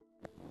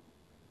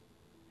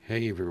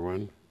Hey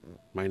everyone,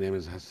 my name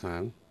is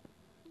Hassan.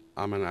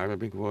 I'm an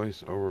Arabic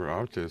voice-over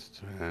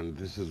artist, and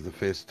this is the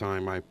first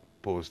time I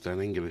post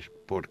an English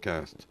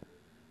podcast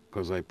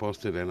because I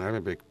posted an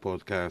Arabic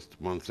podcast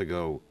months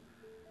ago.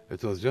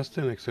 It was just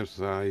an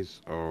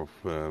exercise of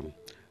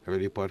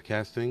really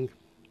podcasting.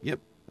 Yep,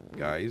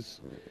 guys,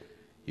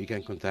 you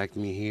can contact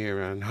me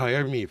here and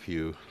hire me if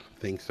you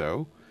think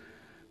so,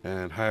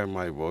 and hire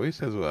my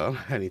voice as well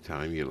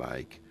anytime you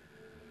like,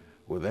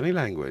 with any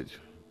language.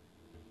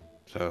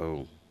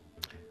 So,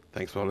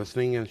 thanks for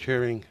listening and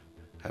sharing.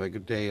 Have a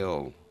good day,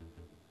 all.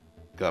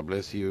 God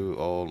bless you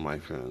all, my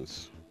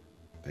friends.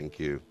 Thank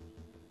you.